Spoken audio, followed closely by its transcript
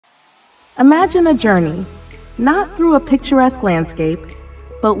Imagine a journey, not through a picturesque landscape,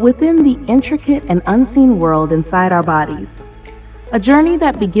 but within the intricate and unseen world inside our bodies. A journey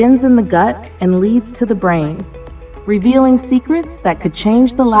that begins in the gut and leads to the brain, revealing secrets that could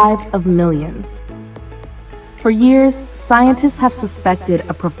change the lives of millions. For years, scientists have suspected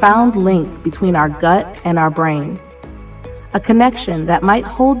a profound link between our gut and our brain, a connection that might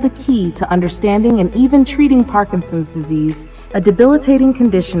hold the key to understanding and even treating Parkinson's disease, a debilitating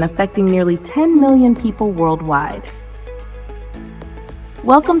condition affecting nearly 10 million people worldwide.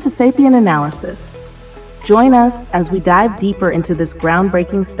 Welcome to Sapien Analysis. Join us as we dive deeper into this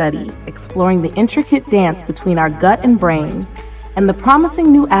groundbreaking study, exploring the intricate dance between our gut and brain and the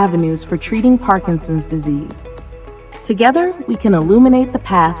promising new avenues for treating Parkinson's disease. Together, we can illuminate the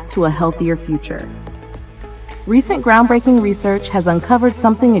path to a healthier future. Recent groundbreaking research has uncovered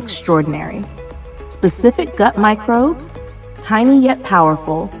something extraordinary. Specific gut microbes, tiny yet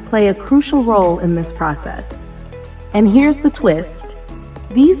powerful, play a crucial role in this process. And here's the twist.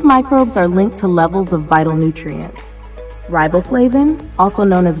 These microbes are linked to levels of vital nutrients: riboflavin, also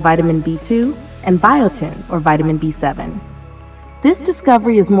known as vitamin B2, and biotin, or vitamin B7. This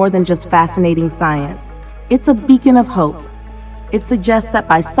discovery is more than just fascinating science. It's a beacon of hope. It suggests that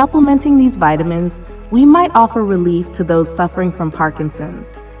by supplementing these vitamins, we might offer relief to those suffering from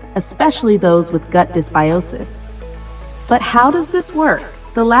Parkinson's, especially those with gut dysbiosis. But how does this work?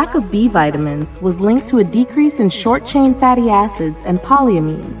 The lack of B vitamins was linked to a decrease in short-chain fatty acids and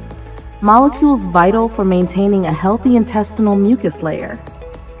polyamines, molecules vital for maintaining a healthy intestinal mucus layer.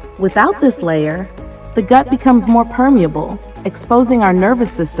 Without this layer, the gut becomes more permeable, exposing our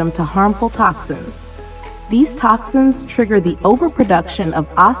nervous system to harmful toxins. These toxins trigger the overproduction of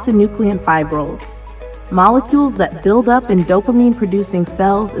alpha-synuclein fibrils, molecules that build up in dopamine-producing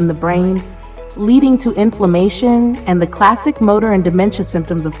cells in the brain, leading to inflammation and the classic motor and dementia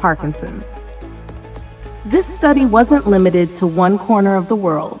symptoms of Parkinson's. This study wasn't limited to one corner of the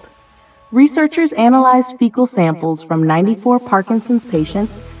world. Researchers analyzed fecal samples from 94 Parkinson's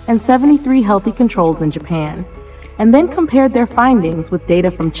patients and 73 healthy controls in Japan, and then compared their findings with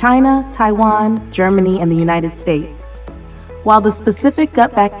data from China, Taiwan, Germany, and the United States. While the specific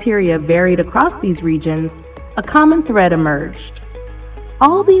gut bacteria varied across these regions, a common thread emerged.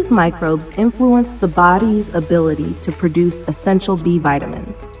 All these microbes influence the body's ability to produce essential B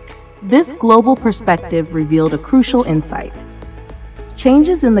vitamins. This global perspective revealed a crucial insight.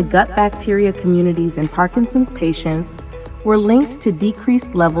 Changes in the gut bacteria communities in Parkinson's patients were linked to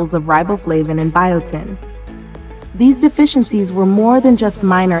decreased levels of riboflavin and biotin. These deficiencies were more than just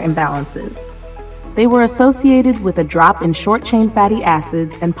minor imbalances. They were associated with a drop in short-chain fatty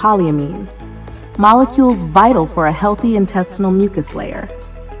acids and polyamines, molecules vital for a healthy intestinal mucus layer.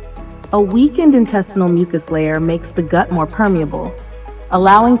 A weakened intestinal mucus layer makes the gut more permeable,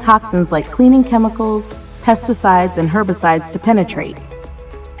 allowing toxins like cleaning chemicals, pesticides, and herbicides to penetrate.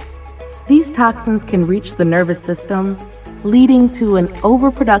 These toxins can reach the nervous system, leading to an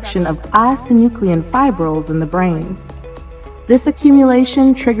overproduction of alpha-synuclein fibrils in the brain. This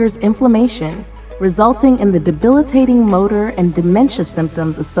accumulation triggers inflammation, resulting in the debilitating motor and dementia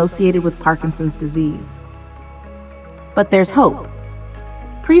symptoms associated with Parkinson's disease. But there's hope.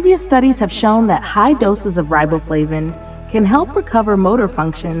 Previous studies have shown that high doses of riboflavin can help recover motor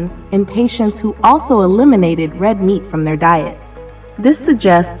functions in patients who also eliminated red meat from their diets. This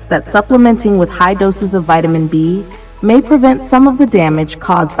suggests that supplementing with high doses of vitamin B may prevent some of the damage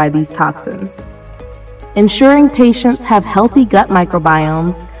caused by these toxins. Ensuring patients have healthy gut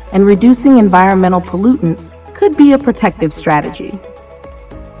microbiomes and reducing environmental pollutants could be a protective strategy.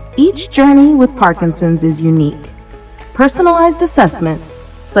 Each journey with Parkinson's is unique. Personalized assessments,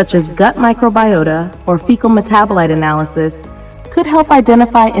 such as gut microbiota or fecal metabolite analysis, could help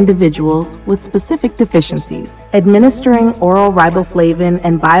identify individuals with specific deficiencies. Administering oral riboflavin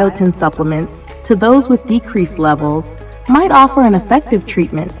and biotin supplements to those with decreased levels might offer an effective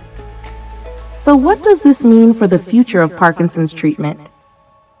treatment. So what does this mean for the future of Parkinson's treatment?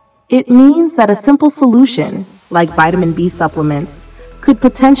 It means that a simple solution, like vitamin B supplements, could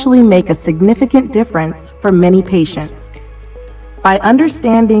potentially make a significant difference for many patients. By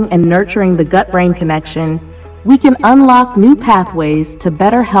understanding and nurturing the gut-brain connection, we can unlock new pathways to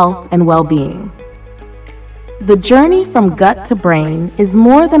better health and well-being. The journey from gut to brain is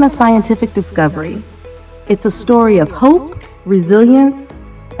more than a scientific discovery. It's a story of hope, resilience,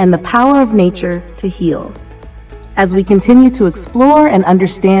 and the power of nature to heal. As we continue to explore and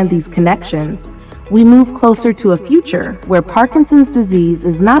understand these connections, we move closer to a future where Parkinson's disease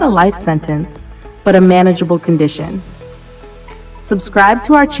is not a life sentence, but a manageable condition. Subscribe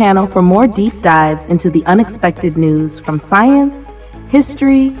to our channel for more deep dives into the unexpected news from science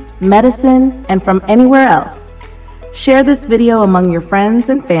history, medicine, and from anywhere else. Share this video among your friends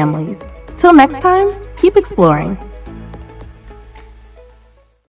and families. Till next time, keep exploring.